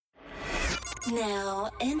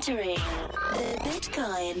Now entering the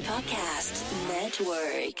Bitcoin Podcast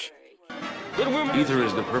Network. Ether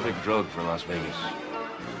is the perfect drug for Las Vegas.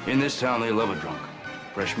 In this town, they love a drunk.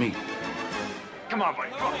 Fresh meat. Come on,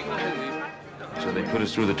 buddy. So they put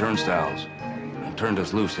us through the turnstiles and turned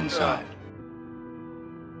us loose inside.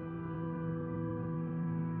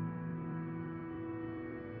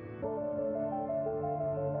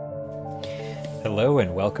 Hello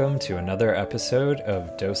and welcome to another episode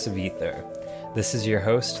of Dose of Ether. This is your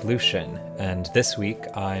host, Lucian, and this week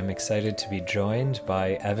I'm excited to be joined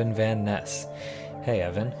by Evan Van Ness. Hey,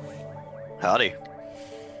 Evan. Howdy.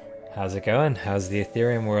 How's it going? How's the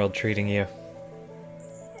Ethereum world treating you?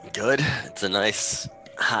 Good. It's a nice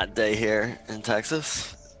hot day here in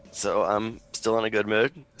Texas, so I'm still in a good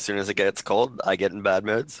mood. As soon as it gets cold, I get in bad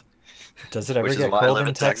moods. Does it ever Which is get why I cold live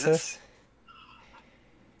in Texas?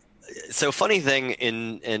 So funny thing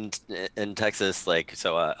in Texas, like,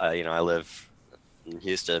 so I live in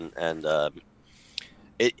Houston, and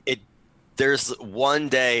there's one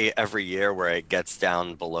day every year where it gets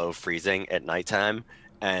down below freezing at nighttime,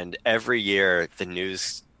 and every year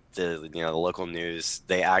the local news,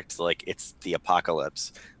 they act like it's the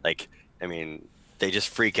apocalypse. Like, I mean, they just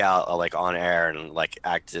freak out like on air and like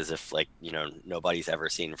act as if like, nobody's ever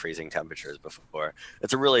seen freezing temperatures before.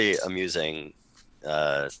 It's a really amusing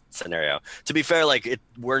scenario. To be fair, like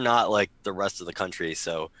we're not like the rest of the country,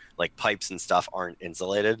 so like pipes and stuff aren't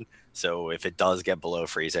insulated. So if it does get below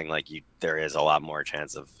freezing, like there is a lot more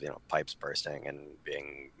chance of pipes bursting and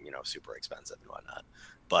being super expensive and whatnot.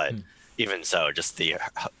 But even so, just the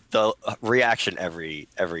reaction every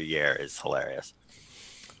year is hilarious.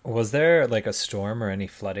 Was there like a storm or any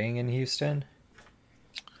flooding in Houston?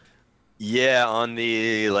 Yeah, on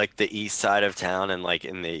the east side of town, and like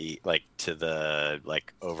in the to the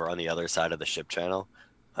over on the other side of the ship channel,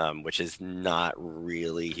 which is not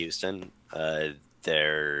really Houston.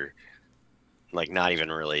 They're like not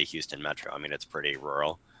even really Houston metro. I mean, it's pretty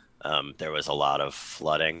rural. There was a lot of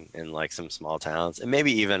flooding in like some small towns, and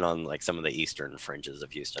maybe even on like some of the eastern fringes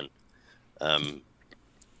of Houston.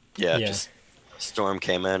 Just storm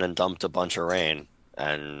came in and dumped a bunch of rain,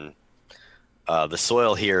 and the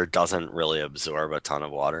soil here doesn't really absorb a ton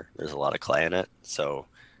of water. There's a lot of clay in it. So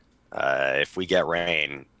if we get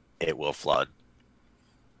rain, it will flood.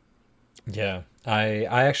 Yeah. I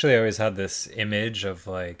actually always had this image of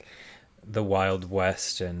like the Wild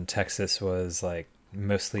West, and Texas was like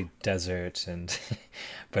mostly desert, and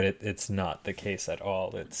but it's not the case at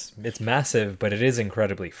all. It's massive, but it is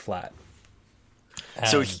incredibly flat.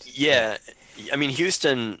 So yeah, I mean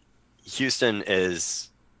Houston is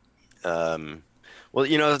well,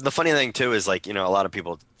 the funny thing too is like, a lot of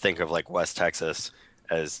people think of like West Texas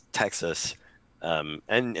as Texas,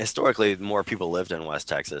 and historically more people lived in West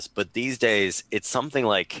Texas, but these days it's something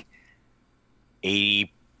like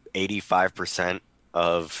 85%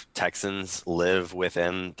 of Texans live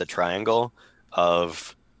within the triangle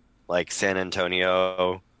of like San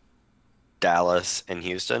Antonio, Dallas, and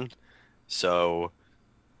Houston. So,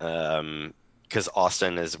 because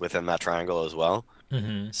Austin is within that triangle as well.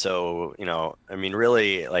 Mm-hmm. So, I mean,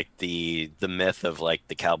 really, like the myth of like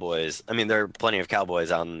the Cowboys. I mean, there are plenty of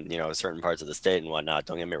Cowboys on, certain parts of the state and whatnot.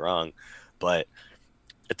 Don't get me wrong, but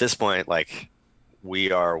at this point, like we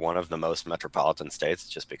are one of the most metropolitan states,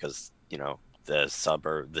 just because the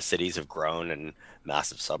cities have grown in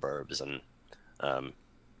massive suburbs, and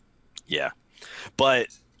but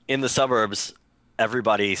in the suburbs,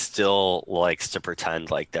 everybody still likes to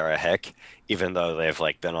pretend like they're a hick, even though they've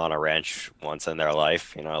like been on a ranch once in their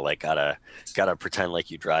life. Like gotta pretend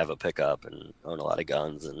like you drive a pickup and own a lot of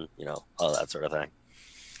guns and all that sort of thing.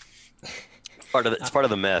 It's part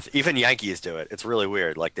of the myth. Even Yankees do it. It's really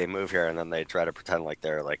weird. Like they move here and then they try to pretend like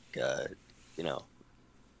they're like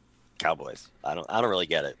Cowboys. I don't really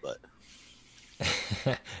get it, but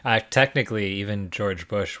technically even George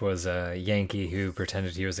Bush was a Yankee who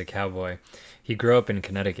pretended he was a cowboy. He grew up in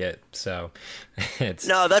Connecticut, so it's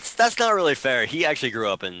no, that's not really fair. He actually grew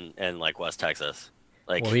up in like West Texas.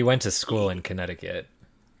 Like, well, he went to school in Connecticut.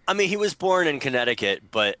 I mean, he was born in Connecticut,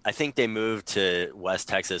 but I think they moved to West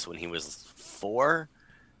Texas when he was 4.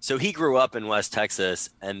 So he grew up in West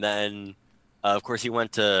Texas, and then of course he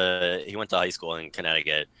went to high school in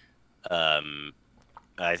Connecticut.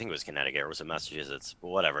 I think it was Connecticut, or was it Massachusetts?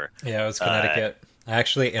 Whatever. Yeah, it was Connecticut. I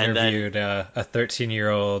actually interviewed a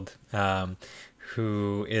 13-year-old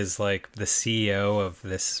who is like the CEO of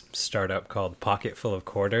this startup called Pocket Full of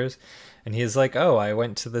Quarters. And he's like, oh, I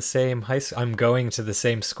went to the same high school. I'm going to the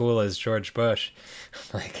same school as George Bush.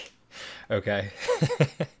 I'm like, okay.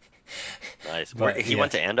 Nice. He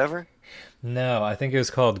went to Andover? No, I think it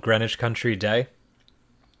was called Greenwich Country Day.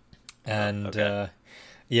 And Okay.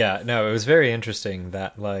 yeah, no, it was very interesting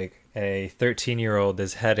that like a 13-year-old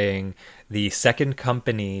is heading the second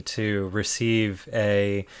company to receive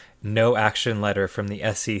a no action letter from the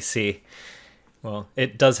SEC. Well,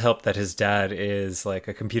 it does help that his dad is like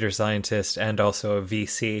a computer scientist and also a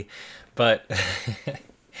VC, but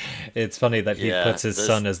it's funny that he Yeah, puts his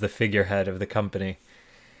son as the figurehead of the company.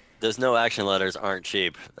 those no action letters aren't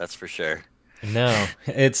cheap, that's for sure. No,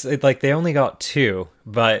 like they only got two,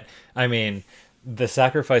 but I mean, the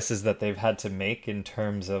sacrifices that they've had to make in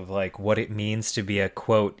terms of like what it means to be a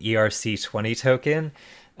quote ERC20 token,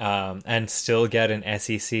 and still get an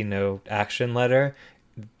SEC no action letter.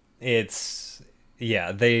 It's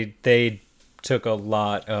yeah, they took a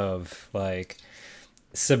lot of like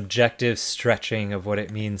subjective stretching of what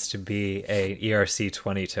it means to be a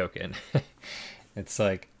ERC20 token. It's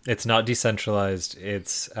like it's not decentralized.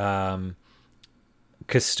 It's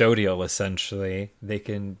custodial essentially.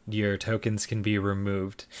 Your tokens can be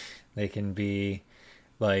removed. They can be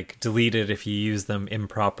like deleted if you use them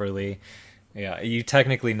improperly. Yeah, you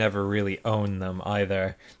technically never really own them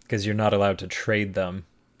either because you're not allowed to trade them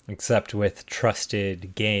except with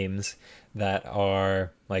trusted games that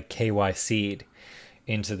are like KYC'd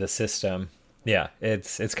into the system. Yeah,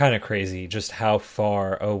 it's kind of crazy just how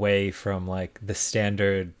far away from like the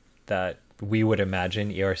standard that we would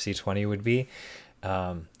imagine ERC20 would be,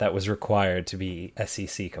 that was required to be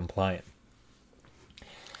SEC compliant.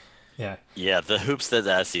 Yeah. Yeah, the hoops that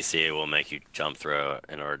the SEC will make you jump through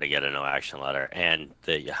in order to get a no action letter, and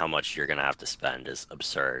how much you're gonna have to spend is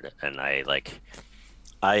absurd. And I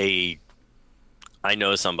I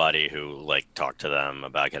know somebody who like talked to them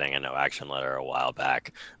about getting a no action letter a while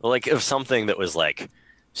back. Like of something that was like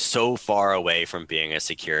so far away from being a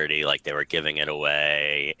security, like they were giving it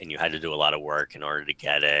away and you had to do a lot of work in order to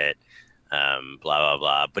get it. Blah blah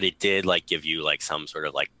blah. But it did like give you like some sort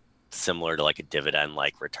of like similar to like a dividend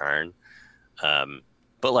like return.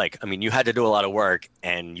 But like I mean you had to do a lot of work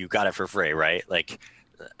and you got it for free, right? Like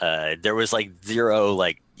there was like zero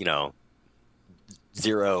like,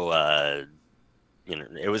 zero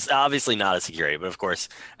it was obviously not a security, but of course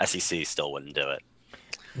SEC still wouldn't do it.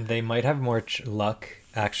 They might have more luck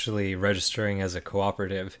actually registering as a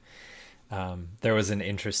cooperative. There was an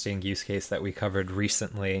interesting use case that we covered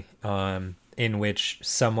recently, in which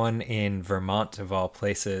someone in Vermont, of all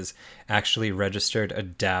places, actually registered a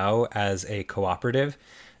DAO as a cooperative.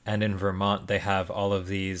 And in Vermont, they have all of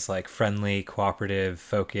these like friendly, cooperative,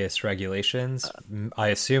 focused regulations. I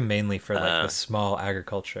assume mainly for like the small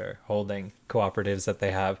agriculture holding cooperatives that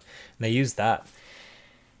they have. And they use that.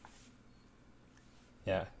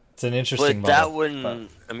 Yeah, it's an interesting But that model.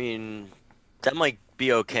 wouldn't, I mean, that might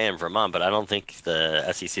be okay in Vermont, but I don't think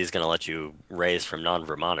the SEC is going to let you raise from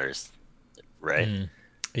non-Vermonters, right?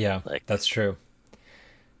 Yeah, Like that's true.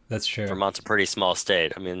 That's true. Vermont's a pretty small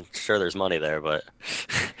state. I mean, sure, there's money there, but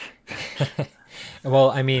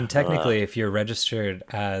Well, I mean, uh, technically, if you're registered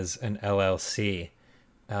as an LLC,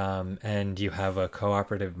 and you have a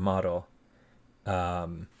cooperative model,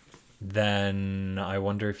 then I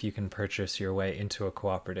wonder if you can purchase your way into a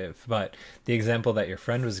cooperative. But the example that your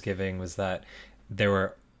friend was giving was that they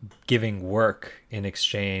were giving work in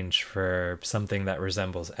exchange for something that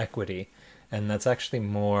resembles equity. And that's actually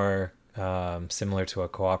more similar to a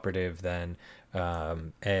cooperative than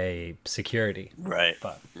a security. right,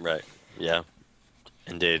 But right, yeah,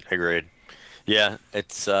 indeed, agreed. Yeah,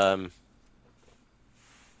 it's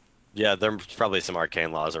yeah, there's probably some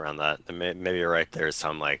arcane laws around that. Maybe you're right. There's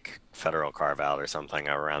some like federal carve out or something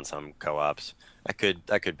around some co-ops. That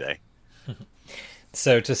could be.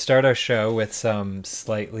 so to start our show with some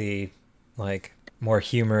slightly like more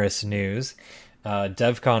humorous news,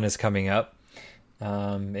 DevCon is coming up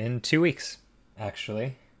in 2 weeks,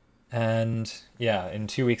 actually. And yeah, in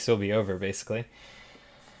 2 weeks it'll be over, basically.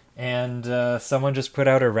 And someone just put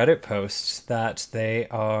out a Reddit post that they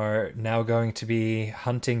are now going to be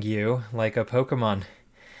hunting you like a Pokemon.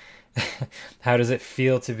 How does it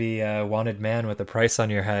feel to be a wanted man with a price on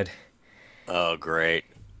your head? Oh, great.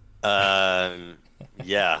 Um,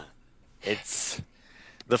 yeah, it's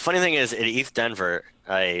the funny thing is at ETH Denver,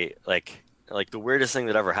 I like the weirdest thing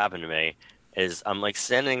that ever happened to me is I'm like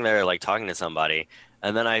standing there like talking to somebody,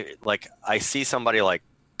 and then I see somebody like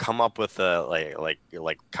come up with a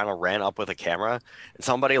like kind of ran up with a camera, and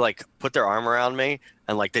somebody like put their arm around me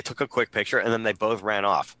and like they took a quick picture, and then they both ran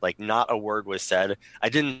off. Like not a word was said. I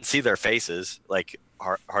didn't see their faces like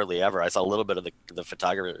hardly ever. I saw a little bit of the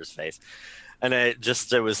photographer's face, and it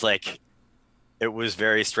was like it was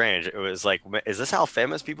very strange. It was like, is this how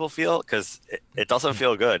famous people feel? Because it doesn't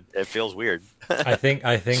feel good. It feels weird. I think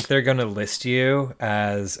they're gonna list you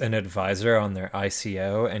as an advisor on their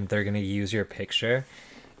ICO, and they're gonna use your picture,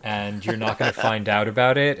 and you're not gonna find out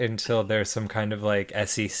about it until there's some kind of like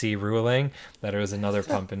SEC ruling that it was another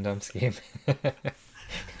pump and dump scheme.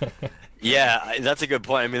 Yeah, that's a good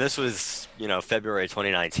point. I mean, this was, February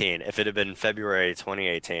 2019. If it had been February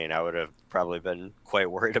 2018, I would have probably been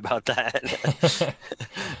quite worried about that.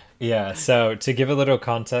 Yeah, so to give a little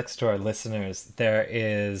context to our listeners, there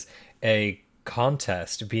is a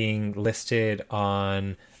contest being listed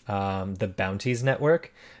on the Bounties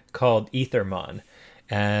Network called Ethermon.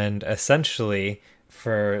 And essentially,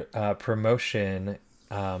 for promotion,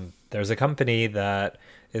 there's a company that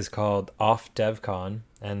is called Off DevCon,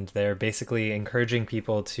 and they're basically encouraging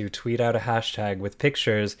people to tweet out a hashtag with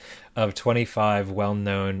pictures of 25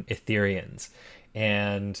 well-known Ethereans.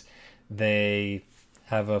 And they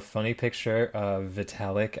have a funny picture of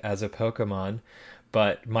Vitalik as a Pokemon,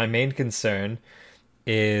 but my main concern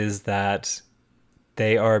is that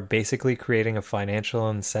they are basically creating a financial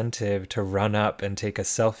incentive to run up and take a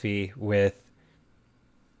selfie with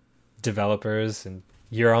developers, and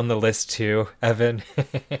you're on the list too, Evan.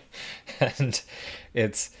 And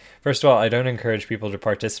it's, first of all, I don't encourage people to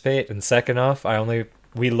participate, and second off,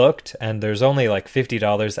 we looked and there's only like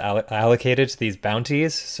 $50 allocated to these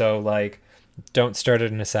bounties, so like don't start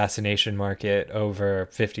an assassination market over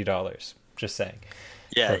 $50. Just saying.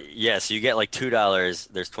 Yeah, so you get like $2.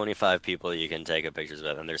 There's 25 people you can take a pictures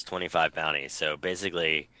with, and there's 25 bounties. So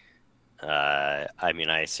basically, I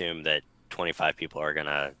assume that 25 people are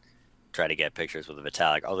gonna try to get pictures with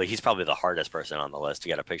Vitalik, although he's probably the hardest person on the list to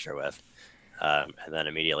get a picture with, and then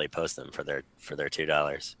immediately post them for their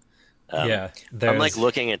 $2. Yeah, I'm like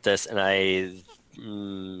looking at this, and I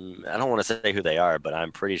don't want to say who they are, but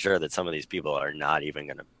I'm pretty sure that some of these people are not even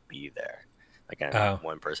going to be there. Like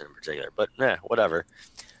one person in particular, but whatever.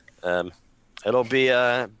 It'll be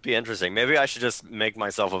interesting. Maybe I should just make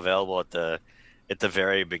myself available at the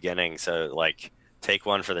very beginning. So like, take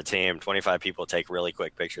one for the team. 25 people take really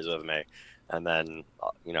quick pictures with me, and then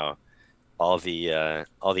all the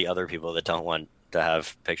other people that don't want to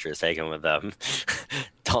have pictures taken with them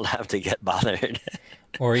don't have to get bothered.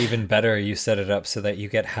 Or even better, you set it up so that you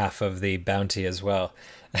get half of the bounty as well.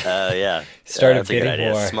 Yeah. Start a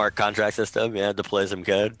bidding war. Smart contract system. Yeah, deploy some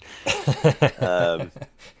code.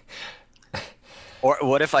 Or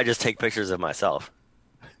what if I just take pictures of myself?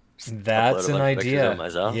 That's an idea.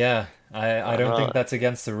 Yeah, I don't think that's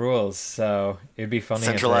against the rules, so it'd be funny.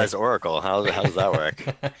 Centralized Oracle. How does that work?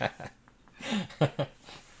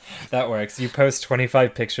 That works. You post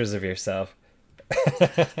 25 pictures of yourself.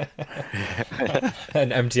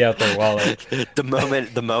 And empty out their wallet. The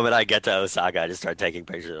moment I get to Osaka, I just start taking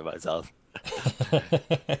pictures of myself.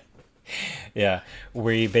 Yeah,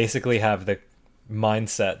 we basically have the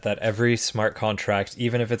mindset that every smart contract,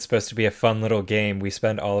 even if it's supposed to be a fun little game, we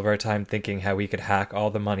spend all of our time thinking how we could hack all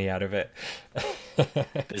the money out of it.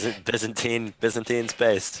 Byzantine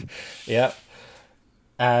spaced. Yeah.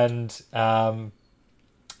 And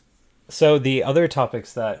so the other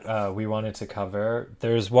topics that we wanted to cover,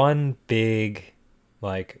 there's one big,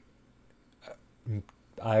 like,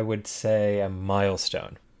 I would say a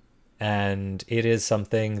milestone. And it is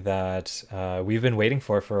something that we've been waiting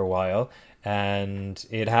for a while. And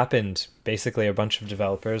it happened. Basically, a bunch of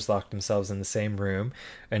developers locked themselves in the same room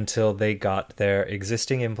until they got their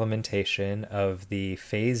existing implementation of the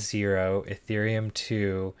Phase 0 Ethereum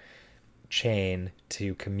 2 chain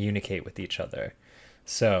to communicate with each other.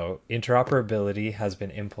 So interoperability has been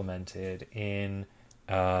implemented in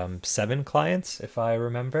 7 clients, if I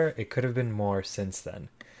remember. It could have been more since then,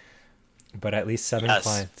 but at least 7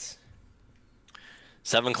 clients.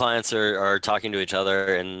 7 clients are talking to each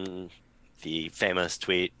other in the famous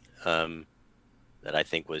tweet that I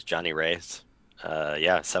think was Johnny Ray's.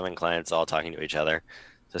 7 clients all talking to each other.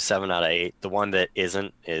 So 7 out of 8. The one that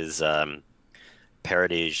isn't is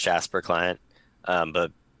Parody's Jasper client,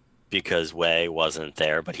 but because Wei wasn't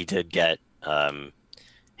there, but he did get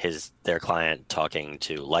their client talking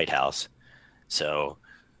to Lighthouse. So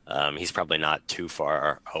he's probably not too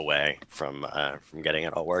far away from getting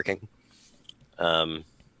it all working.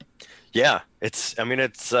 Yeah, it's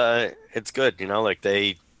good, like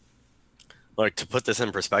they, like, to put this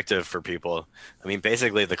in perspective for people. I mean,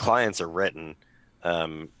 basically the clients are written,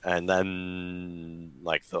 and then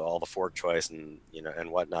like all the fork choice and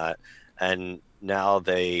and whatnot, and now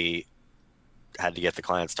they had to get the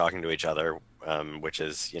clients talking to each other, which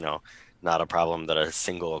is not a problem that a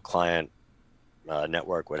single client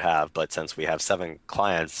network would have. But since we have 7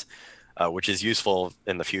 clients, which is useful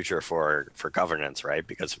in the future for governance, right?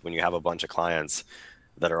 Because when you have a bunch of clients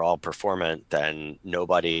that are all performant, then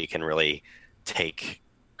nobody can really take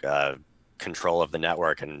control of the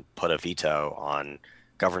network and put a veto on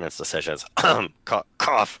governance decisions.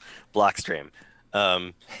 Cough, Blockstream.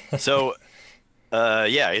 So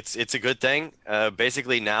yeah, it's a good thing.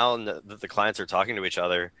 Basically, now that the clients are talking to each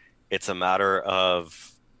other, it's a matter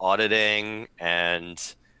of auditing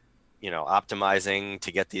and optimizing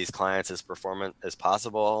to get these clients as performant as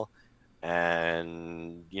possible,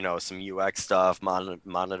 and some UX stuff,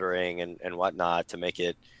 monitoring and whatnot to make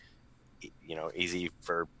it easy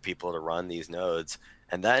for people to run these nodes.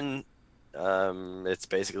 And then it's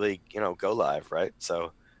basically go live, right?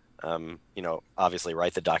 So obviously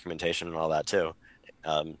write the documentation and all that too,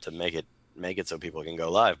 to make it so people can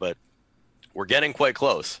go live. But we're getting quite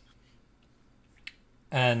close.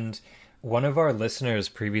 And one of our listeners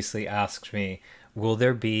previously asked me, will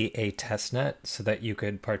there be a testnet so that you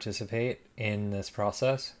could participate in this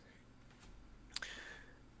process?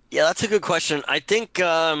 Yeah, that's a good question. I think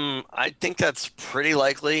that's pretty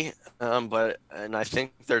likely, but I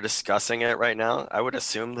think they're discussing it right now. I would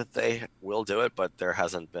assume that they will do it, but there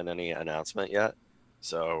hasn't been any announcement yet,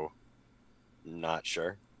 so not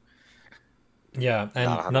sure. Yeah,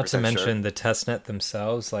 and not to mention the testnet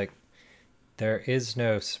themselves, like there is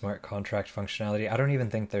no smart contract functionality. I don't even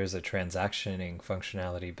think there's a transactioning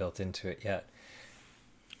functionality built into it yet.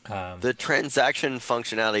 The transaction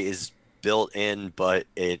functionality is built in, but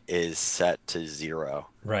it is set to 0.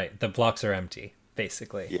 Right. The blocks are empty,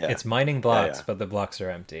 basically. Yeah. It's mining blocks, but the blocks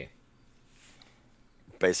are empty.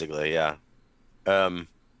 Basically, yeah. I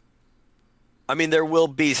mean, there will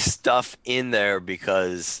be stuff in there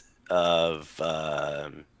because of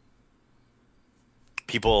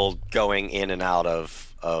people going in and out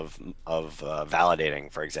of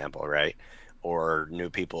validating, for example, right? Or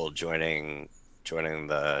new people joining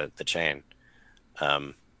the chain.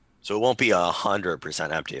 So it won't be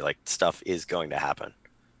 100% empty. Like, stuff is going to happen.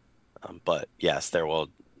 But yes, there will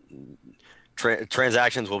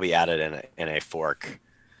transactions will be added in a fork.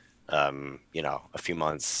 A few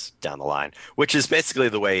months down the line, which is basically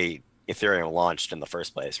the way Ethereum launched in the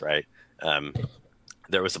first place, right?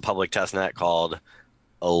 There was a public testnet called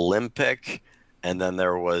Olympic, and then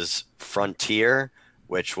there was Frontier,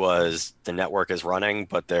 which was the network is running,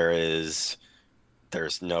 but there's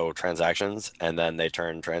no transactions, and then they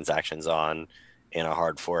turned transactions on in a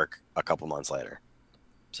hard fork a couple months later.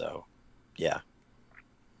 So, yeah.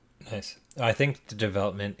 Nice. I think the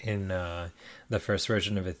development in the first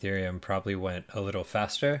version of Ethereum probably went a little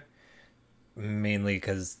faster, mainly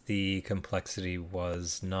because the complexity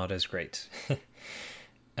was not as great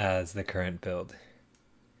as the current build.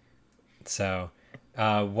 So,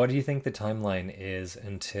 what do you think the timeline is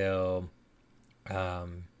until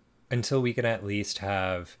we can at least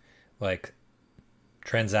have like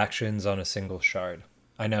transactions on a single shard?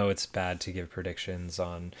 I know it's bad to give predictions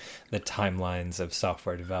on the timelines of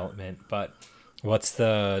software development, but what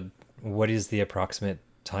is the approximate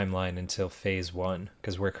timeline until phase 1?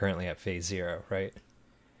 Because we're currently at phase 0, right?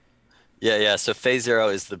 Yeah. So phase 0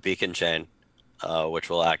 is the beacon chain, which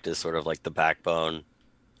will act as sort of like the backbone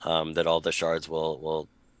that all the shards will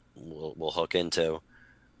hook into,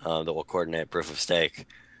 that will coordinate proof of stake.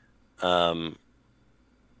 So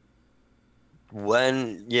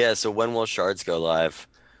when will shards go live?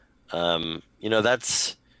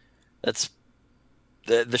 That's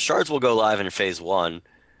the shards will go live in phase 1,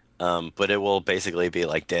 but it will basically be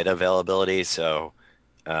like data availability. So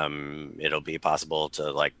it'll be possible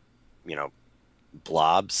to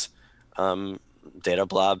blobs, data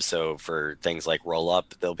blobs. So for things like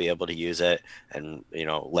rollup, they'll be able to use it, and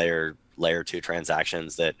layer 2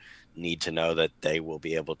 transactions that need to know that they will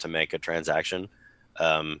be able to make a transaction.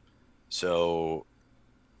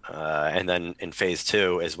 And then in phase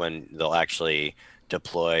 2 is when they'll actually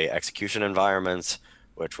deploy execution environments,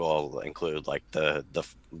 which will include like the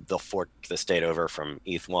fork the state over from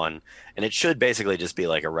ETH1, and it should basically just be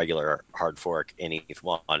like a regular hard fork in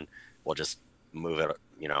ETH1. We'll just move it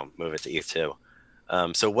to ETH2.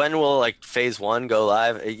 So when will like phase 1 go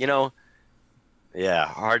live? Yeah,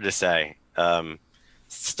 hard to say.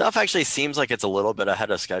 Stuff actually seems like it's a little bit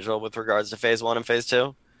ahead of schedule with regards to phase 1 and phase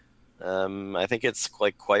 2. I think it's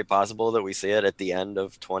quite possible that we see it at the end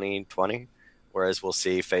of 2020, whereas we'll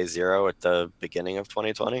see phase 0 at the beginning of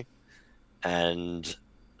 2020. And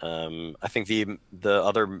I think the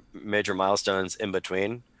other major milestones in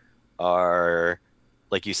between are,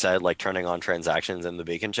 like you said, like turning on transactions in the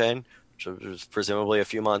beacon chain, which is presumably a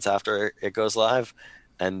few months after it goes live.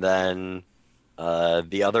 And then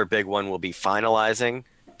the other big one will be finalizing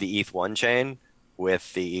the ETH1 chain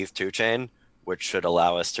with the ETH2 chain, which should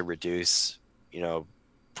allow us to reduce,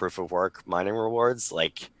 proof of work mining rewards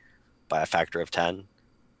like by a factor of 10.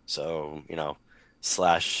 So,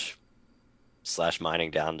 slash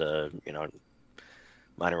mining down to,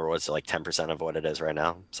 mining rewards to like 10% of what it is right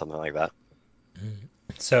now, something like that.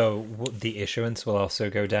 So the issuance will also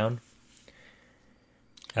go down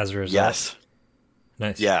as a result? Yes.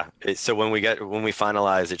 Nice. Yeah. So when we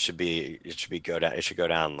finalize, it should go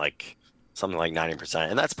down like something like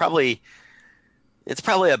 90%. And it's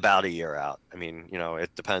probably about a year out. I mean,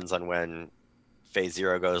 it depends on when phase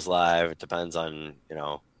 0 goes live. It depends on,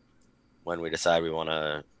 when we decide we want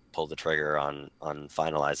to pull the trigger on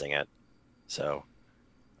finalizing it. So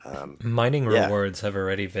mining rewards have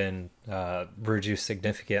already been reduced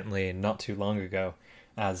significantly not too long ago,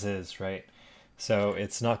 as is, right? So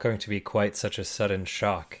it's not going to be quite such a sudden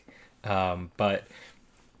shock. But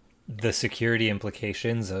the security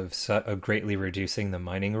implications of greatly reducing the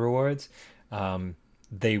mining rewards,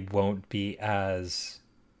 they won't be as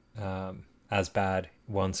bad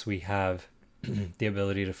once we have the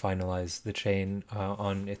ability to finalize the chain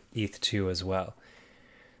on ETH2 as well.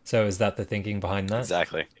 So is that the thinking behind that?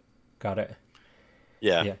 Exactly. Got it.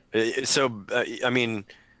 Yeah. So, I mean,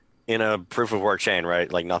 in a proof of work chain,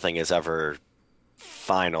 right, like nothing is ever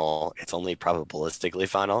final. It's only probabilistically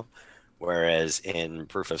final. Whereas in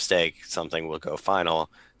proof of stake, something will go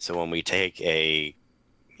final. So when we take when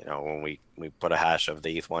we put a hash of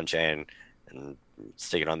the ETH1 chain and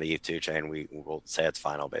stick it on the ETH2 chain, we will say it's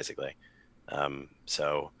final, basically.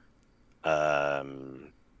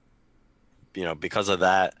 Because of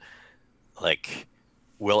that, like,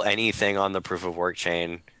 will anything on the proof of work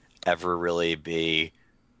chain ever really be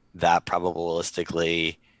that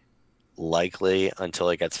probabilistically likely until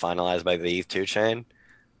it gets finalized by the ETH2 chain?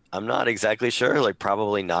 I'm not exactly sure, like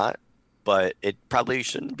probably not, but it probably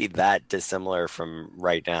shouldn't be that dissimilar from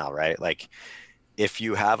right now, right? Like if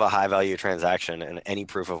you have a high value transaction in any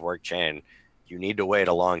proof of work chain, you need to wait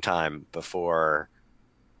a long time before,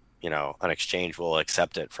 an exchange will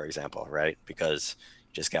accept it, for example, right? Because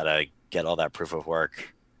you just got to get all that proof of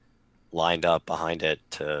work lined up behind it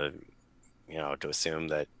to assume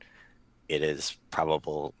that it is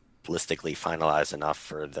probabilistically finalized enough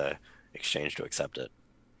for the exchange to accept it.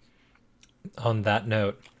 On that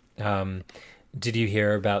note, did you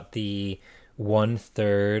hear about the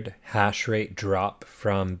 1/3 hash rate drop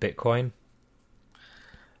from Bitcoin?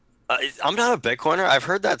 I'm not a Bitcoiner. I've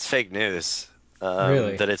heard that's fake news.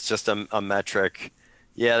 Really? That it's just a metric.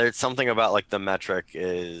 Yeah, there's something about like the metric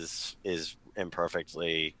is imperfect.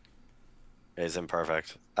 I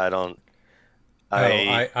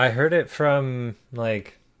heard it from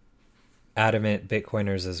like adamant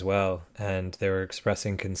Bitcoiners as well, and they were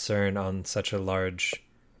expressing concern on such a large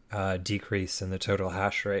decrease in the total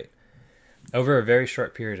hash rate over a very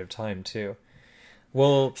short period of time too.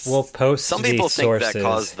 We'll post some people the think sources. that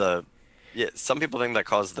caused the some people think that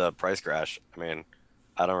caused the price crash. I mean,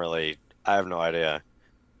 I have no idea.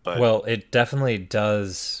 But well, it definitely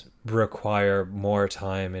does require more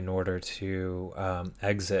time in order to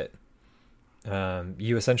exit.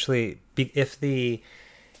 You essentially, if the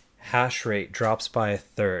hash rate drops by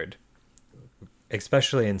 1/3,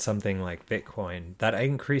 especially in something like Bitcoin, that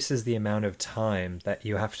increases the amount of time that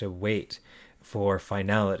you have to wait for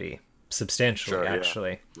finality substantially, sure,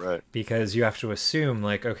 actually. Yeah. Right. Because you have to assume,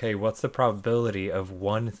 like, okay, what's the probability of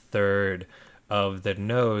 1/3 of the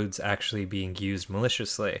nodes actually being used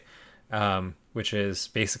maliciously? Which is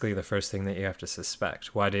basically the first thing that you have to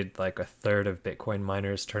suspect. Why did like 1/3 of Bitcoin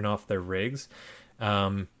miners turn off their rigs?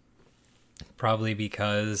 Probably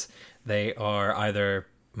because they are either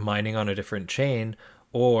mining on a different chain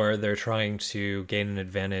or they're trying to gain an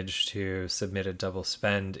advantage to submit a double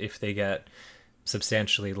spend if they get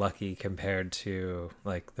substantially lucky compared to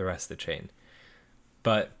like the rest of the chain.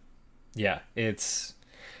 But yeah, it's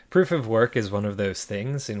proof of work is one of those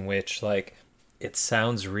things in which like it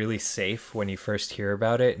sounds really safe when you first hear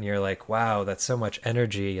about it and you're like, wow, that's so much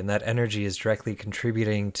energy, and that energy is directly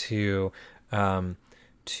contributing to the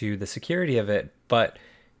security of it. But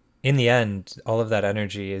in the end, all of that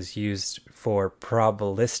energy is used for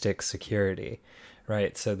probabilistic security,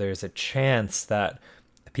 right? So there's a chance that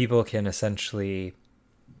people can essentially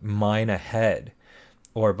mine ahead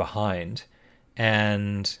or behind.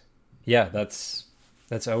 And yeah, that's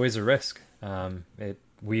always a risk.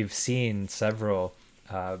 We've seen several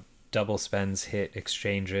double spends hit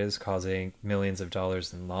exchanges, causing millions of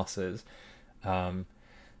dollars in losses.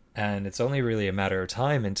 And it's only really a matter of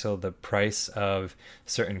time until the price of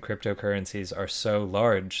certain cryptocurrencies are so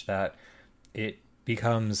large that it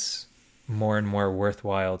becomes more and more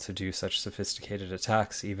worthwhile to do such sophisticated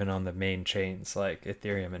attacks, even on the main chains like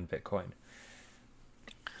Ethereum and Bitcoin.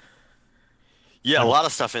 Yeah, a lot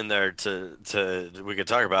of stuff in there to we could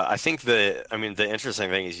talk about. I think the interesting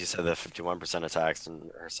thing is you said the 51% attacks and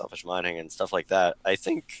or selfish mining and stuff like that. I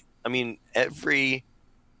think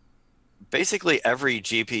basically every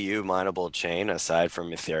GPU mineable chain aside from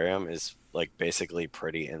Ethereum is like basically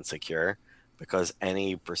pretty insecure because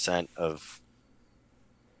any percent of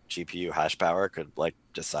GPU hash power could like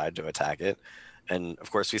decide to attack it. And of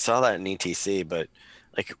course we saw that in ETC, but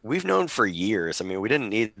like we've known for years. I mean, we didn't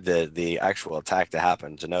need the actual attack to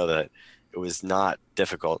happen to know that it was not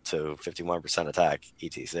difficult to 51% attack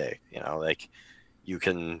ETC. You know, like you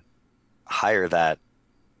can hire that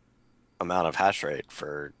amount of hash rate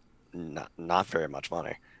for not very much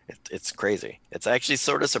money. It's crazy. It's actually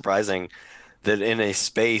sort of surprising that in a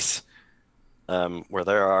space where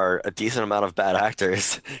there are a decent amount of bad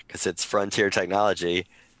actors because it's frontier technology,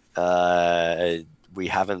 we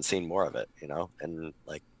haven't seen more of it, you know? And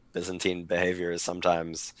like Byzantine behavior is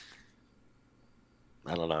sometimes,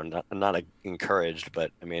 I don't know, not encouraged,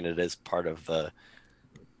 but I mean, it is part of the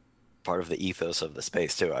ethos of the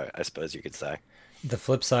space too, I suppose you could say. The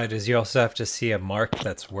flip side is you also have to see a mark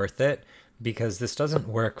that's worth it, because this doesn't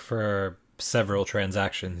work for several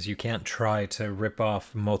transactions. You can't try to rip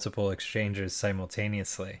off multiple exchanges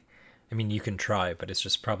simultaneously. I mean, you can try, but it's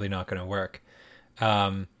just probably not going to work.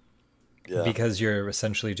 Because you're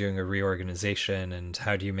essentially doing a reorganization, and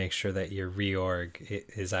how do you make sure that your reorg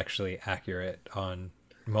is actually accurate on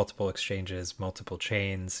multiple exchanges, multiple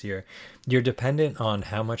chains? You're dependent on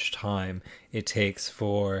how much time it takes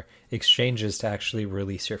for exchanges to actually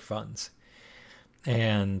release your funds.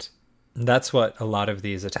 And that's what a lot of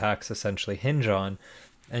these attacks essentially hinge on.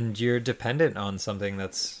 And you're dependent on something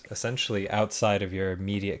that's essentially outside of your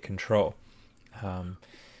immediate control.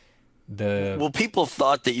 People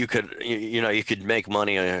thought that you could make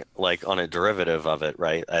money like on a derivative of it,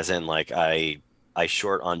 right? As in like I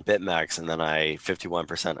short on BitMEX and then I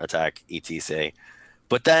 51% attack ETC.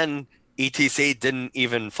 But then ETC didn't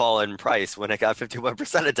even fall in price when it got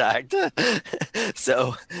 51% attacked.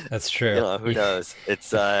 So that's true. You know, who knows? It's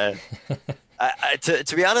to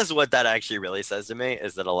be honest, what that actually really says to me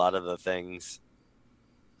is that a lot of the things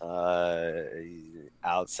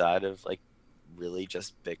outside of like really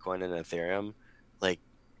just Bitcoin and Ethereum, like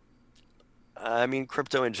I mean,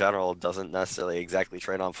 crypto in general doesn't necessarily exactly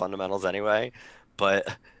trade on fundamentals anyway,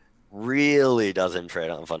 but really doesn't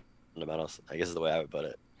trade on fundamentals, I guess is the way I would put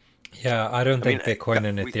it. Yeah, I don't think Bitcoin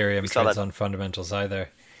and Ethereum trades on fundamentals either.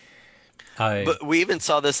 But we even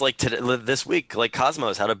saw this like this week, like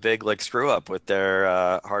Cosmos had a big like screw up with their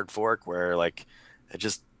hard fork where like it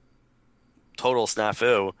just total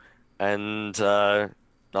snafu and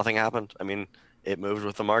nothing happened. I mean, it moved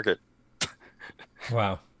with the market.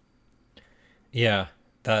 Wow. Yeah,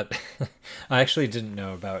 that I actually didn't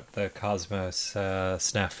know about the Cosmos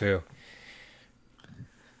snafu.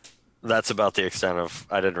 That's about the extent of.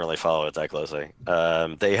 I didn't really follow it that closely.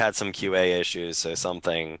 They had some QA issues, so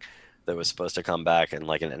something that was supposed to come back in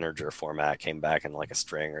like an integer format came back in like a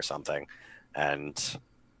string or something, and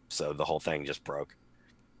so the whole thing just broke.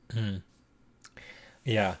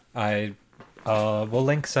 Yeah, we'll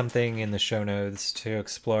link something in the show notes to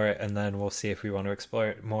explore it, and then we'll see if we want to explore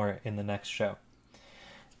it more in the next show.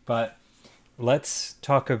 But let's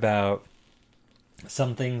talk about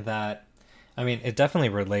something that, I mean, it definitely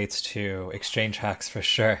relates to exchange hacks for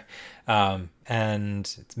sure,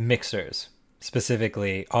 and mixers,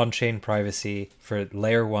 specifically on-chain privacy for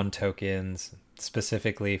layer 1 tokens,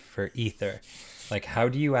 specifically for Ether. Like, how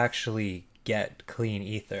do you actually get clean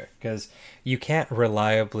Ether? Because you can't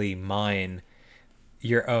reliably mine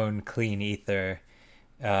your own clean Ether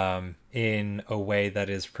in a way that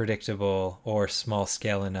is predictable or small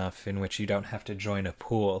scale enough in which you don't have to join a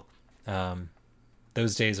pool.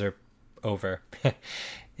 Those days are over.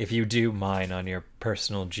 If you do mine on your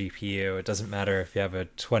personal GPU, it doesn't matter if you have a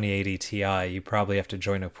 2080 Ti, you probably have to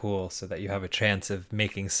join a pool so that you have a chance of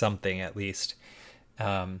making something at least.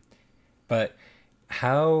 But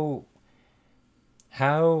how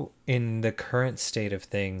in the current state of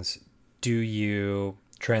things do you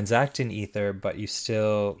transact in Ether, but you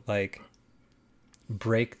still like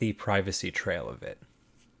break the privacy trail of it?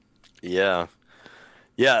 Yeah,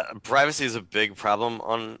 privacy is a big problem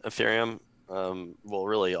on Ethereum. Well,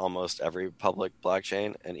 really almost every public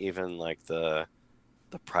blockchain, and even like the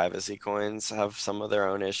privacy coins have some of their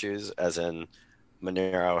own issues, as in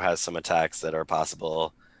Monero has some attacks that are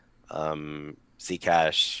possible.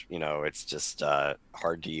 Zcash, it's just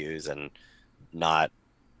hard to use, and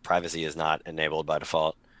privacy is not enabled by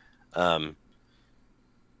default.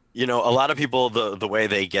 A lot of people, the way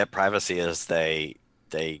they get privacy is they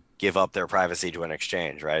give up their privacy to an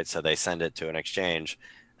exchange, right? So they send it to an exchange,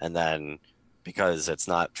 and then because it's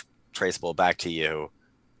not traceable back to you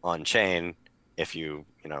on chain, if you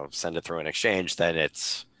send it through an exchange, then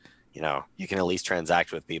you can at least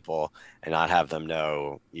transact with people and not have them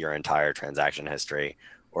know your entire transaction history,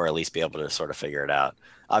 or at least be able to sort of figure it out.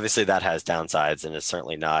 Obviously, that has downsides, and it's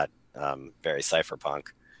certainly not very cypherpunk.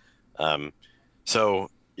 Um, so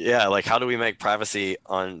yeah, like how do we make privacy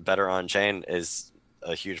on better on chain is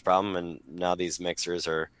a huge problem, and now these mixers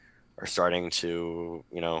are starting to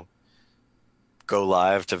go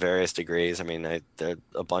live to various degrees. I mean,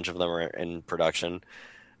 a bunch of them are in production,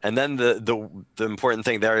 and then the important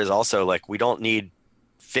thing there is also like we don't need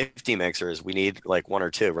 50 mixers, we need like one or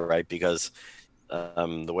two, right? Because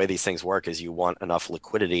the way these things work is you want enough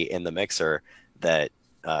liquidity in the mixer that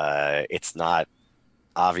it's not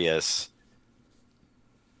obvious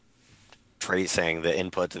tracing the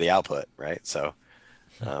input to the output, right? So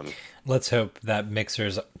Let's hope that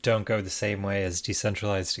mixers don't go the same way as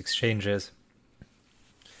decentralized exchanges,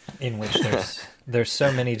 in which there's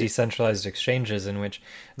so many decentralized exchanges in which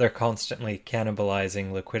they're constantly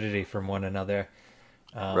cannibalizing liquidity from one another.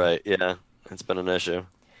 right, yeah, it's been an issue.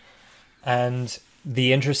 And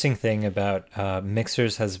the interesting thing about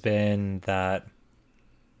mixers has been that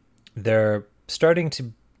they're starting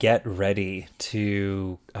to get ready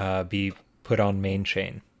to be put on main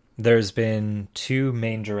chain. There's been two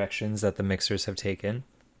main directions that the mixers have taken.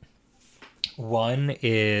 One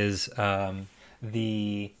is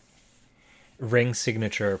the ring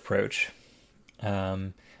signature approach.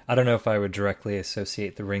 I don't know if I would directly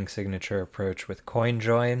associate the ring signature approach with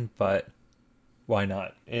CoinJoin, but why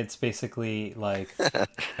not? It's basically like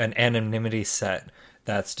an anonymity set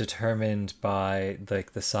that's determined by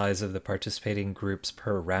like the size of the participating groups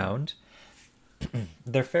per round.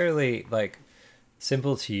 They're fairly like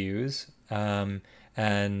simple to use, and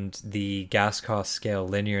the gas costs scale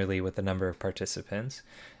linearly with the number of participants.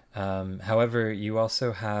 However, you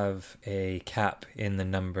also have a cap in the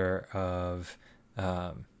number of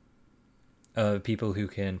people who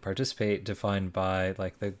can participate, defined by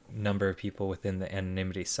like the number of people within the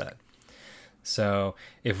anonymity set. So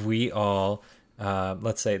if we all,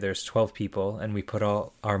 let's say there's 12 people, and we put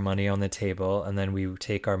all our money on the table, and then we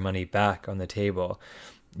take our money back on the table,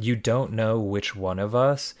 you don't know which one of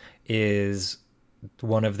us is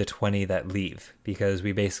one of the 20 that leave, because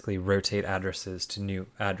we basically rotate addresses to new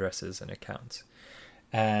addresses and accounts.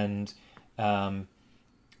 And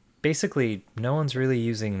basically, no one's really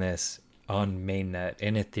using this on mainnet,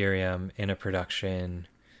 in Ethereum, in a production.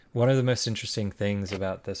 One of the most interesting things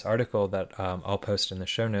about this article that I'll post in the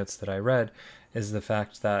show notes that I read is the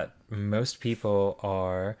fact that most people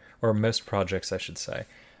are, or most projects, I should say,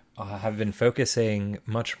 have been focusing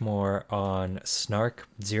much more on snark,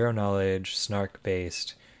 zero knowledge, snark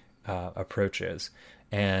based approaches,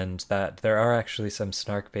 and that there are actually some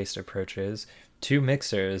snark based approaches to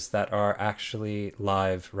mixers that are actually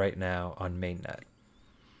live right now on mainnet.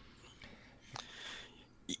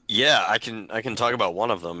 Yeah, I can talk about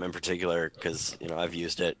one of them in particular because I've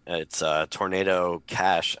used it. It's Tornado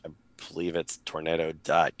Cash. I believe it's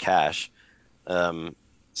tornado.cash.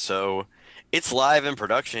 So it's live in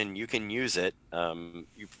production. You can use it. But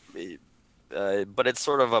it's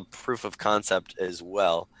sort of a proof of concept as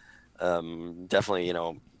well. Definitely,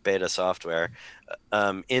 beta software.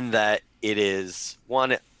 In that it is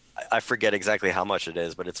one. I forget exactly how much it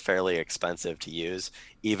is, but it's fairly expensive to use,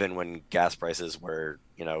 even when gas prices were,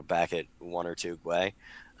 back at 1 or 2 gwei.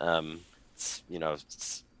 It's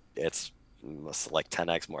like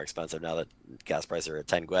 10x more expensive now that gas prices are at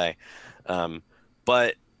 10 gwei.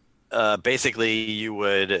 But basically, you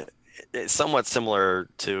would, it's somewhat similar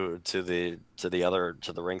to the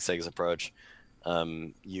ring sigs approach.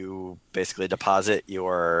 You basically deposit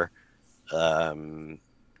your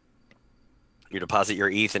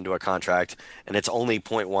ETH into a contract, and it's only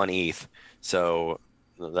 0.1 ETH. So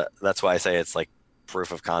that's why I say it's like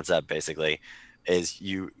proof of concept. Basically, is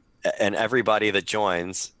and everybody that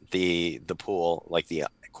joins the pool, like the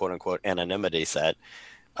quote unquote anonymity set,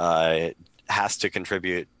 has to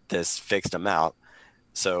contribute this fixed amount.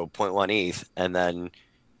 So 0.1 ETH, and then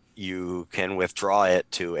you can withdraw it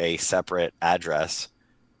to a separate address,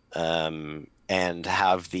 and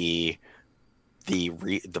have the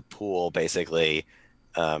pool basically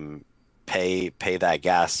pay that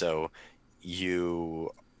gas, so you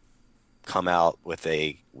come out with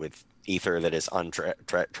ether that is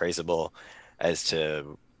untraceable as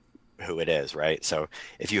to who it is, right? So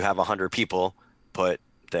if you have 100 people put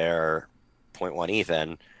their 0.1 ETH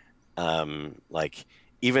in, like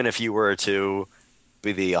even if you were to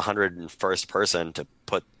be the 101st person to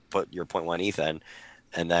put your point 1 ETH in,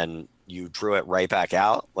 and then you drew it right back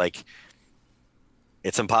out, like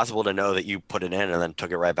it's impossible to know that you put it in and then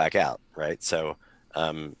took it right back out, right? So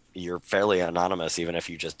you're fairly anonymous even if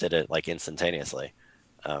you just did it like instantaneously.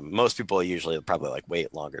 Most people usually probably like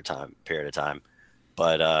wait longer period of time,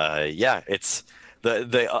 but yeah, it's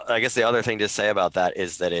the I guess the other thing to say about that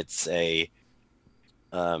is that it's a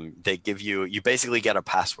they give you basically get a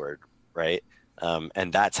password, right?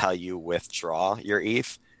 And that's how you withdraw your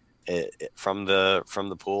ETH from the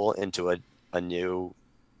pool into a new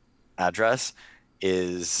address.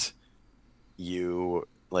 Is you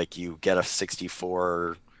get a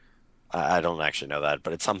 64, I don't actually know that,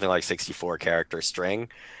 but it's something like 64 character string,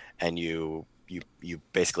 and you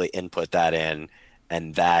basically input that in,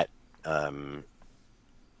 and that's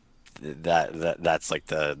like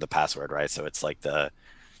the password, right? So it's like the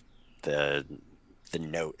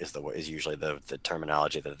note is usually the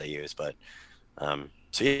terminology that they use, but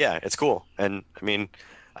so yeah, it's cool. And I mean,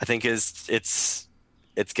 I think it's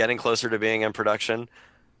getting closer to being in production.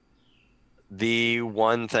 The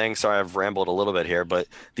one thing, sorry, I've rambled a little bit here, but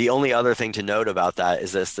the only other thing to note about that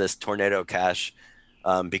is this Tornado Cache,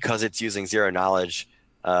 because it's using zero knowledge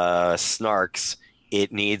snarks,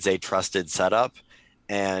 it needs a trusted setup.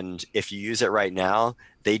 And if you use it right now,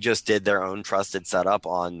 they just did their own trusted setup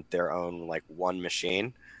on their own like one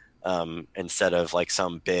machine, instead of like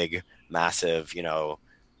some big, massive,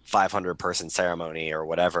 500 person ceremony or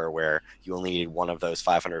whatever, where you only need one of those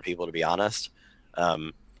 500 people to be honest.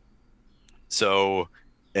 So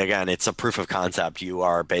again, it's a proof of concept. You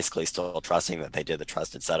are basically still trusting that they did the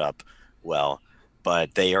trusted setup well,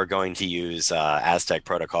 but they are going to use Aztec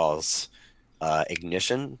Protocol's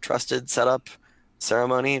ignition trusted setup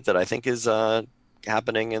ceremony that I think is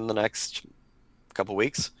happening in the next couple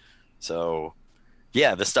weeks. So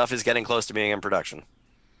yeah, the stuff is getting close to being in production.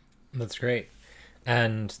 That's great.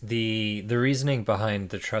 And the reasoning behind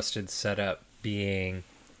the trusted setup being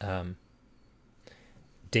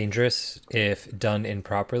dangerous if done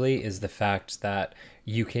improperly is the fact that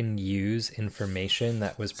you can use information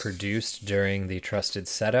that was produced during the trusted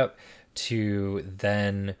setup to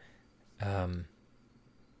then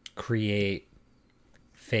create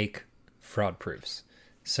fake fraud proofs.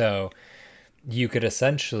 So you could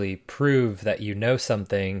essentially prove that you know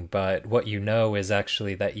something, but what you know is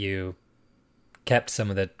actually that you kept some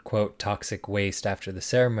of the quote toxic waste after the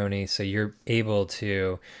ceremony, so you're able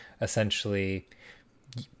to essentially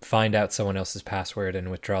find out someone else's password and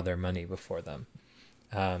withdraw their money before them.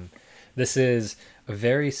 This is a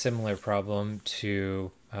very similar problem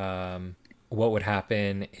to what would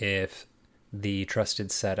happen if the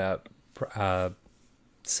trusted setup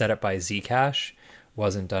set up by Zcash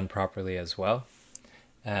wasn't done properly as well.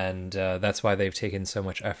 And that's why they've taken so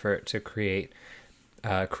much effort to create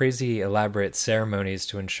crazy elaborate ceremonies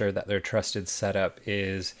to ensure that their trusted setup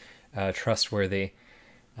is trustworthy.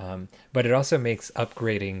 But it also makes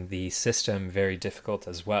upgrading the system very difficult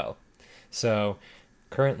as well. So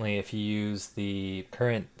currently, if you use the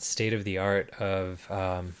current state-of-the-art of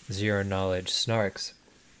zero-knowledge snarks,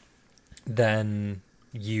 then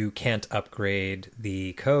you can't upgrade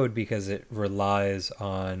the code because it relies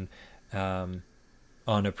on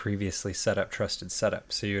a previously set up trusted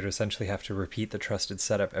setup. So you'd essentially have to repeat the trusted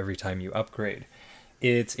setup every time you upgrade.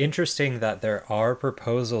 It's interesting that there are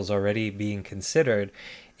proposals already being considered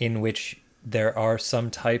in which there are some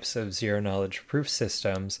types of zero-knowledge proof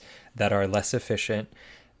systems that are less efficient,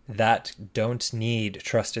 that don't need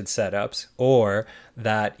trusted setups, or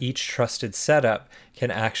that each trusted setup can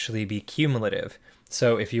actually be cumulative.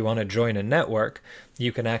 So if you want to join a network,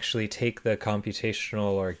 you can actually take the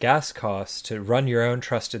computational or gas costs to run your own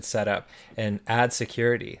trusted setup and add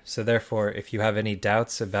security. So therefore, if you have any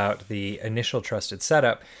doubts about the initial trusted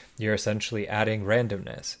setup, you're essentially adding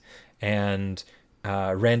randomness. And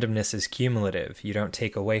randomness is cumulative. You don't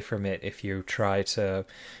take away from it if you try to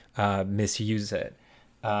misuse it,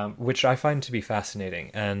 which I find to be fascinating.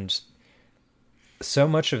 And so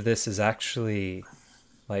much of this is actually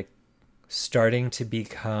like starting to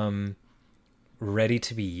become ready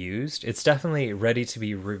to be used. It's definitely ready to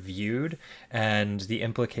be reviewed, and the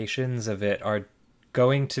implications of it are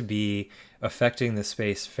going to be affecting the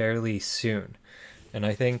space fairly soon. And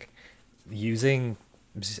I think using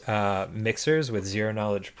mixers with zero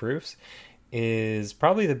knowledge proofs is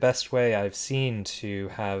probably the best way I've seen to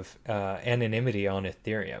have anonymity on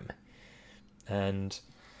Ethereum. And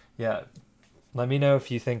yeah, let me know if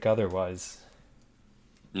you think otherwise.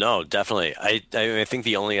 No, definitely. I think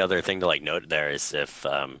the only other thing to like note there is if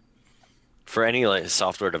for any like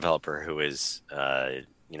software developer who is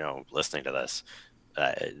listening to this,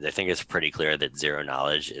 I think it's pretty clear that zero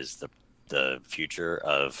knowledge is the future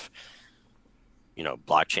of,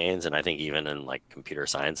 blockchains, and I think even in like computer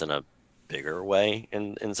science in a bigger way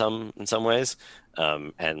in some ways.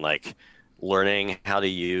 And like learning how to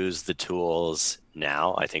use the tools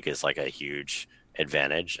now, I think is like a huge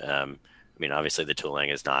advantage. I mean, obviously the tooling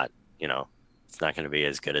is not, it's not going to be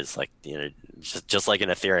as good as like, just like in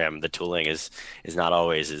Ethereum, the tooling is not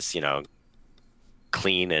always as,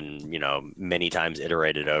 clean and, many times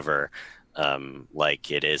iterated over,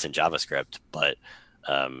 like it is in JavaScript. But,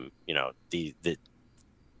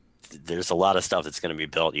 there's a lot of stuff that's going to be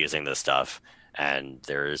built using this stuff, and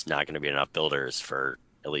there's not going to be enough builders for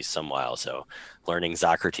at least some while. So learning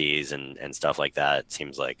Socrates and stuff like that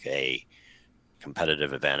seems like a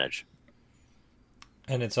competitive advantage.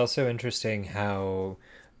 And it's also interesting how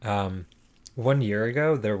 1 year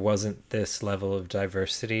ago there wasn't this level of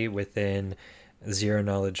diversity within zero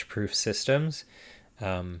knowledge proof systems.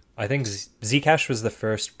 I think Zcash was the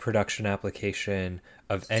first production application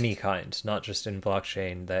of any kind, not just in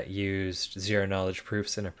blockchain, that used zero knowledge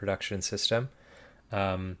proofs in a production system.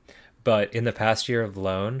 But in the past year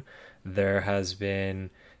alone, there has been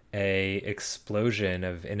a explosion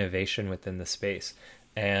of innovation within the space,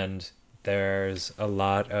 and there's a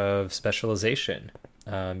lot of specialization.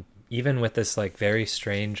 Even with this like very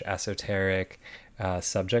strange esoteric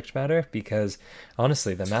subject matter, because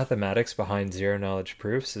honestly, the mathematics behind zero knowledge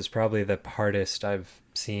proofs is probably the hardest I've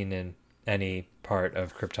seen in any part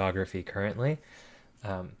of cryptography currently.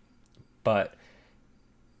 But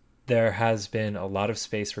there has been a lot of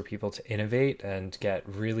space for people to innovate and get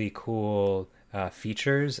really cool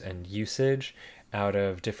features and usage out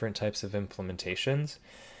of different types of implementations.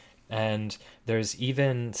 And there's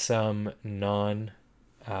even some non-mixer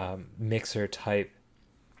type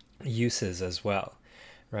uses as well,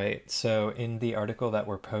 right? So in the article that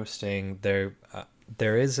we're posting, there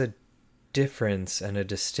is a difference and a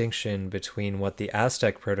distinction between what the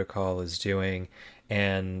Aztec protocol is doing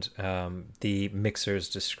and the mixers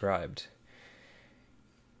described.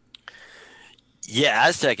 Yeah,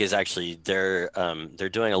 Aztec is actually they're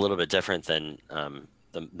doing a little bit different than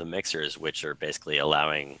the mixers, which are basically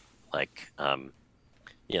allowing like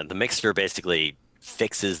the mixer basically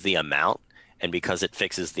fixes the amount, and because it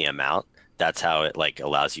fixes the amount, that's how it like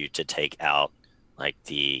allows you to take out like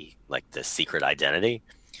the secret identity.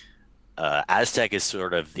 Aztec is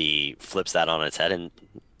sort of flips that on its head, and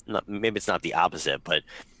maybe it's not the opposite, but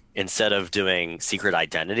instead of doing secret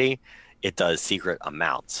identity, it does secret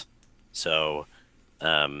amounts. So,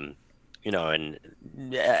 and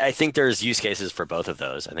I think there's use cases for both of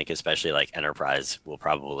those. I think especially like enterprise will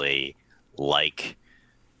probably like,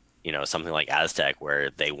 something like Aztec,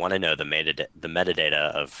 where they want to know the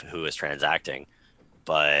metadata of who is transacting,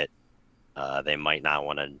 but they might not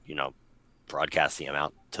want to, broadcast the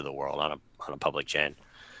amount to the world on a public chain.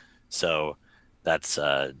 So that's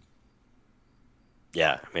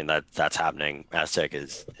that's happening. Aztec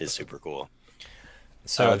is super cool.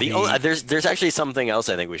 So there's actually something else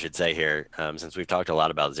I think we should say here, since we've talked a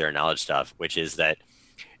lot about zero knowledge stuff, which is that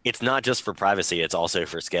it's not just for privacy, it's also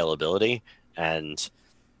for scalability. And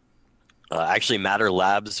actually Matter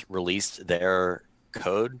Labs released their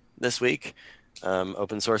code this week,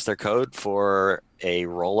 open source their code for a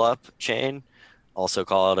roll-up chain, also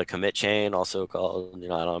called a commit chain, also called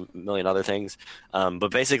a million other things. But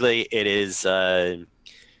basically it is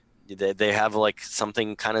they have like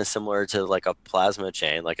something kind of similar to like a plasma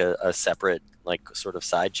chain, like a separate like sort of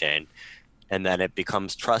side chain, and then it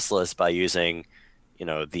becomes trustless by using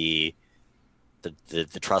the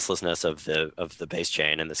trustlessness of the base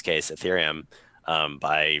chain, in this case Ethereum,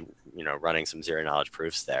 by running some zero knowledge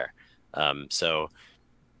proofs there.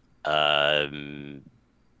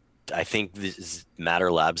 I think this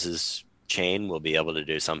Matter Labs' chain will be able to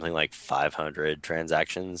do something like 500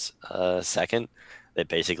 transactions a second. That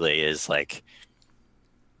basically is like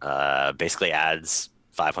basically adds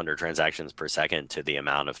 500 transactions per second to the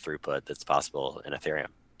amount of throughput that's possible in Ethereum.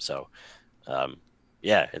 So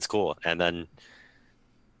it's cool. And then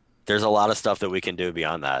there's a lot of stuff that we can do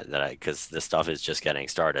beyond that because this stuff is just getting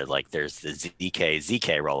started. Like there's the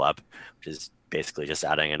ZK rollup, which is basically just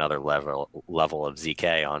adding another level of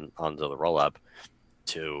ZK onto the rollup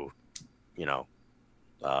to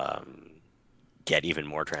get even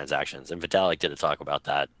more transactions. And Vitalik did a talk about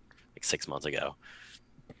that like 6 months ago.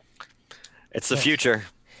 It's the future.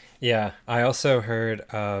 Yeah, I also heard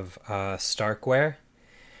of Starkware,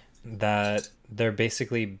 that they're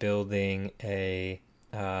basically building a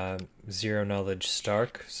zero knowledge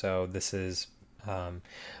Stark. So this is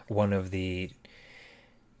one of the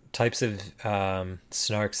types of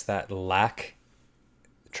snarks that lack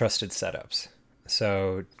trusted setups.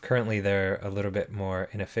 So currently they're a little bit more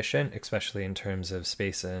inefficient, especially in terms of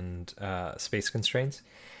space and space constraints.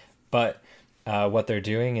 But what they're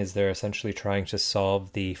doing is they're essentially trying to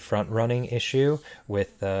solve the front-running issue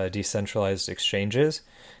with decentralized exchanges.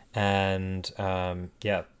 And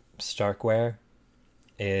Starkware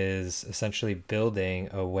is essentially building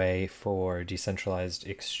a way for decentralized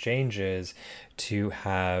exchanges to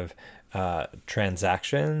have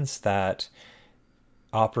transactions that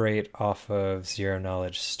operate off of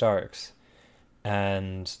zero-knowledge Starks.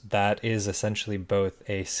 And that is essentially both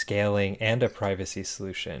a scaling and a privacy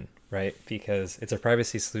solution, right? Because it's a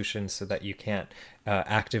privacy solution so that you can't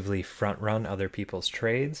actively front-run other people's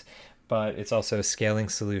trades, but it's also a scaling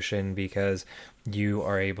solution because you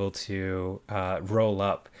are able to roll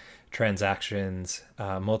up transactions,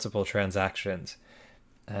 multiple transactions.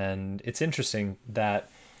 And it's interesting that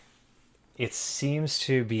it seems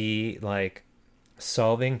to be like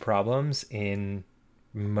solving problems in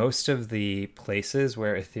most of the places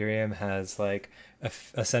where Ethereum has like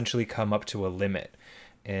essentially come up to a limit.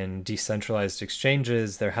 In decentralized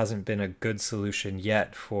exchanges, there hasn't been a good solution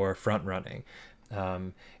yet for front running.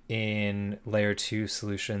 In layer 2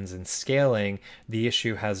 solutions and scaling, the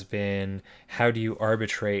issue has been how do you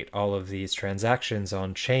arbitrate all of these transactions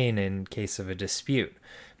on chain in case of a dispute?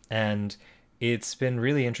 And it's been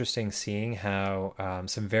really interesting seeing how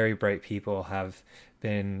some very bright people have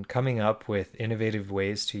been coming up with innovative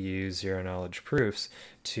ways to use zero-knowledge proofs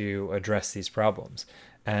to address these problems.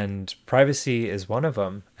 And privacy is one of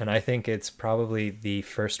them, and I think it's probably the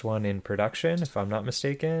first one in production, if I'm not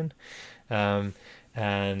mistaken.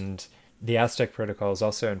 And the Aztec protocol is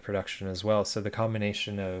also in production as well. So the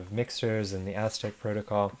combination of mixers and the Aztec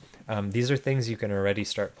protocol, these are things you can already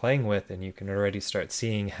start playing with, and you can already start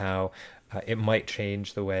seeing how it might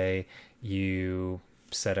change the way you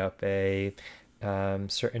set up a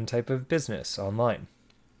certain type of business online.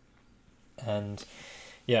 And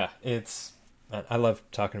yeah, I love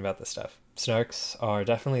talking about this stuff. Snarks are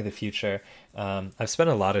definitely the future. I've spent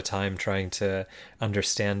a lot of time trying to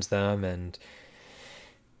understand them, and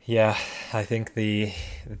yeah, I think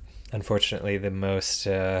unfortunately the most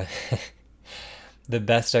the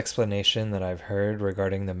best explanation that I've heard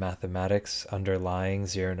regarding the mathematics underlying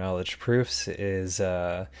zero knowledge proofs is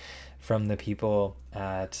from the people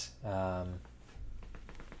at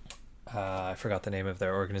I forgot the name of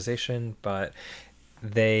their organization, but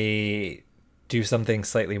they do something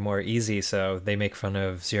slightly more easy. So they make fun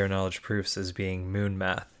of zero knowledge proofs as being moon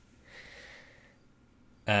math.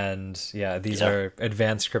 And yeah, these are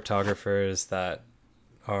advanced cryptographers that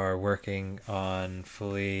are working on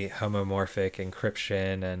fully homomorphic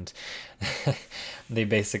encryption, and they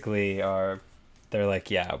basically they're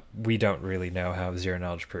like, yeah, we don't really know how zero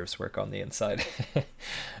knowledge proofs work on the inside.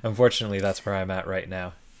 Unfortunately, that's where I'm at right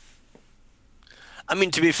now. I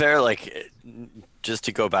mean, to be fair, like, just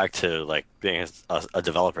to go back to like being a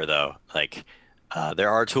developer though, like there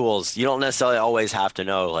are tools. You don't necessarily always have to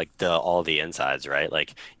know like all the insides, right?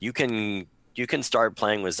 Like you can start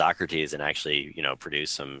playing with Socrates and actually,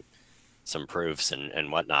 produce some proofs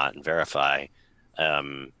and whatnot and verify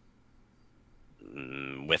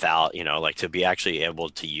without, like to be actually able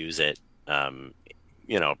to use it.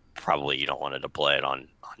 Probably you don't want to deploy it on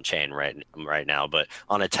chain right now, but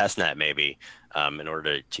on a test net maybe, in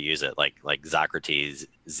order to use it, like Socrates,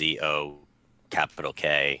 ZO, capital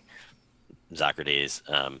K, Socrates.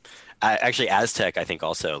 Actually, Aztec, I think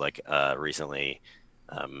also like recently,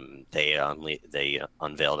 they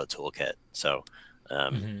unveiled a toolkit. So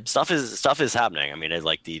stuff is happening. I mean,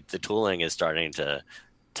 like the tooling is starting to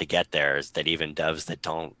get there. Is that even devs that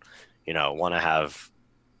don't want to have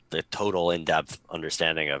the total in-depth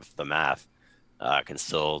understanding of the math can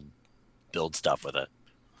still build stuff with it.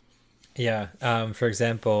 Yeah. For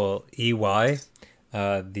example, EY,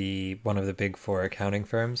 one of the big four accounting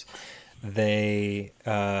firms, they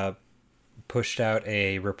pushed out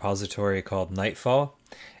a repository called Nightfall,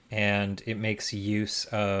 and it makes use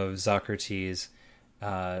of Socrates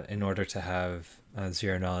in order to have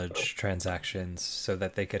zero knowledge transactions, so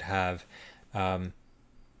that they could have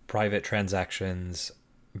private transactions,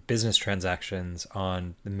 business transactions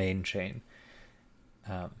on the main chain.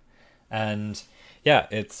 And yeah,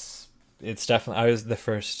 it's definitely, the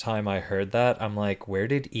first time I heard that, I'm like, where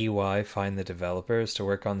did EY find the developers to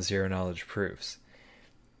work on zero knowledge proofs?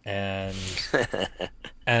 And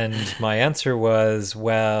and my answer was,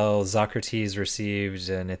 well, Socrates received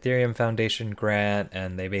an Ethereum Foundation grant,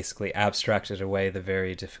 and they basically abstracted away the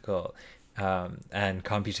very difficult and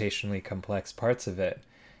computationally complex parts of it.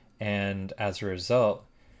 And as a result,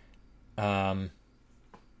 that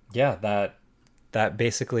that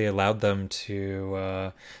basically allowed them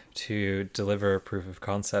to deliver a proof of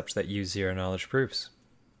concept that used zero knowledge proofs.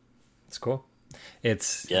 It's cool.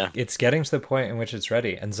 It's getting to the point in which it's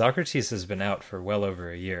ready, and Socrates has been out for well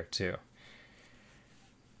over a year too.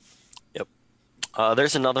 Yep.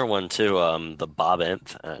 There's another one too, the Bob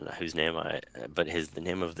Nth, the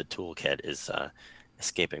name of the toolkit is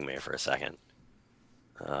escaping me for a second.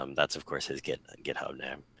 That's of course his GitHub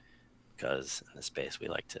name, because in this space we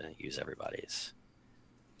like to use everybody's.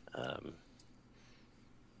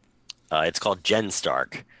 It's called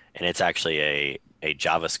GenStark, and it's actually a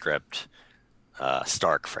JavaScript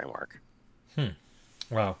Stark framework.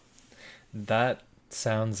 Wow, that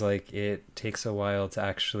sounds like it takes a while to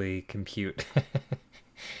actually compute.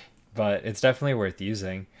 But it's definitely worth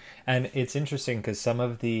using. And it's interesting because some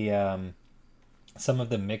of the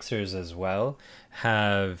mixers as well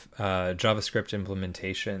have JavaScript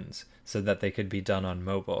implementations so that they could be done on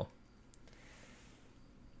mobile.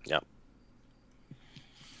 Yep.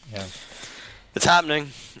 Yeah. It's happening.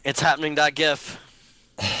 It's happening.gif.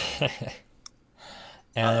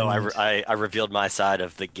 And I revealed my side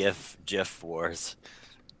of the GIF wars.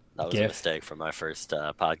 That was GIF. A mistake from my first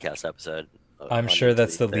podcast episode. I'm sure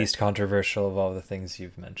that's the least controversial of all the things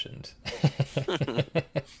you've mentioned.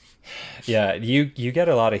 Yeah, you get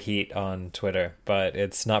a lot of heat on Twitter, but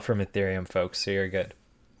it's not from Ethereum folks, so you're good.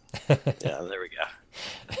 Yeah, there we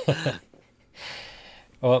go.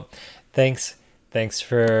 Well, thanks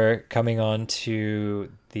for coming on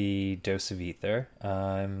to the Dose of Ether.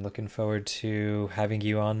 I'm looking forward to having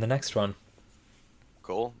you on the next one.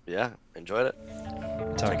 Cool. Yeah, enjoyed it.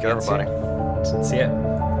 Talk Take care, everybody. soon. See ya.